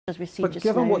as we see but just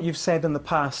given now. what you've said in the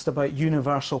past about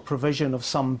universal provision of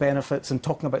some benefits and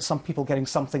talking about some people getting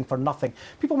something for nothing,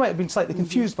 people might have been slightly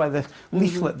confused by the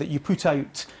leaflet that you put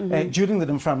out during the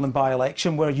Dunfermline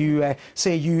by-election, where you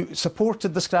say you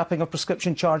supported the scrapping of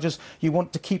prescription charges, you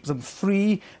want to keep them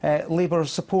free. Labour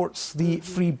supports the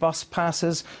free bus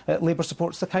passes. Labour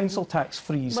supports the council tax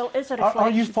freeze. Well, are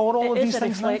you for all of these things?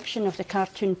 It is a reflection of the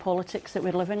cartoon politics that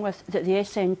we're living with, that the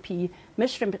SNP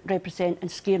misrepresent and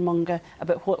scaremonger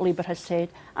about what Labour has said.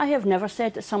 I have never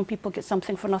said that some people get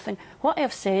something for nothing. What I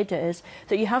have said is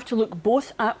that you have to look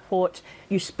both at what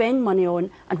you spend money on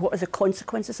and what are the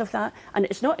consequences of that. And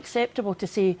it's not acceptable to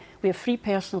say we have free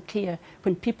personal care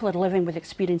when people are living with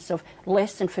experience of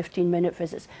less than 15-minute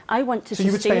visits. I want to sustain,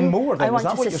 you would spend more then, I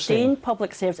want to sustain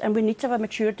public service, and we need to have a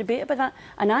mature debate about that.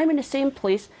 And I'm in the same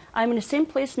place. I'm in the same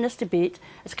place in this debate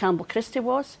as Campbell Christie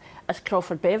was, as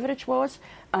Crawford Beveridge was,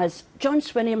 as John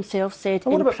Swinney himself said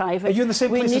in private. Are you in the same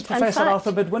place as Professor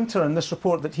Arthur Midwinter in this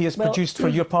report that he has produced for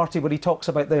your party, where he talks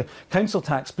about the council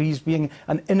tax freeze being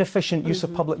an inefficient use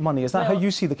of public money? Is that how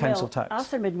you see the council tax?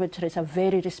 Arthur Midwinter is a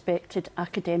very respected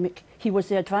academic. He was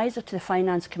the advisor to the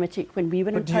Finance Committee when we were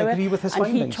in power. Do you agree with his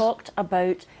findings? And he talked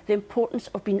about the importance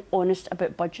of being honest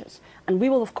about budgets. And we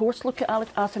will, of course, look at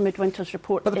Arthur Midwinter's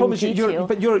report in detail. But the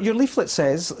problem is, your leaflet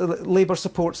says Labour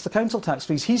supports the council tax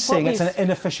freeze. He's saying it's an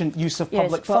inefficient use of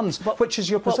public funds. Which is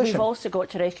your position? But we've also got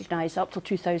to recognise that up till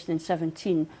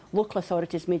 2017, local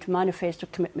authorities made manifesto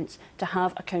commitments to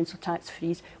have a council tax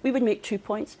freeze. We would make 2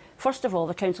 points. First of all,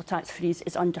 the council tax freeze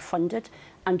is underfunded,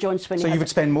 and John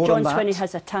Swinney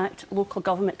has attacked local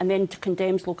government and then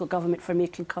condemns local government for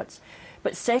making cuts.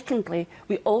 But secondly,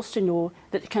 we also know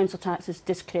that the council tax is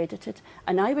discredited,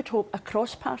 and I would hope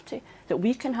across party that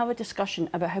we can have a discussion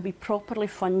about how we properly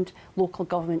fund local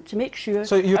government to make sure.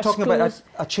 So you're talking about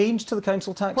a change to the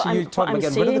council tax? Are you talking about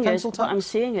getting rid of the council tax? What I'm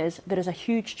saying is there is a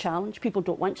huge challenge. People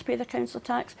don't want to pay the council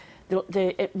tax.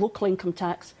 The local income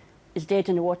tax is dead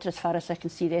in the water as far as I can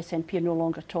see. The SNP are no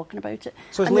longer talking about it.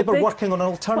 So is Labour working on an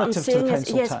alternative to the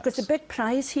council tax? Yes, because the big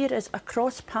prize here is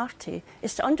across party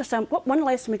is to understand what one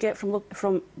lesson we get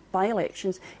from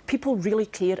by-elections. People really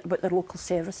care about their local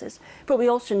services, but we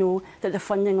also know that the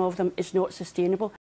funding of them is not sustainable.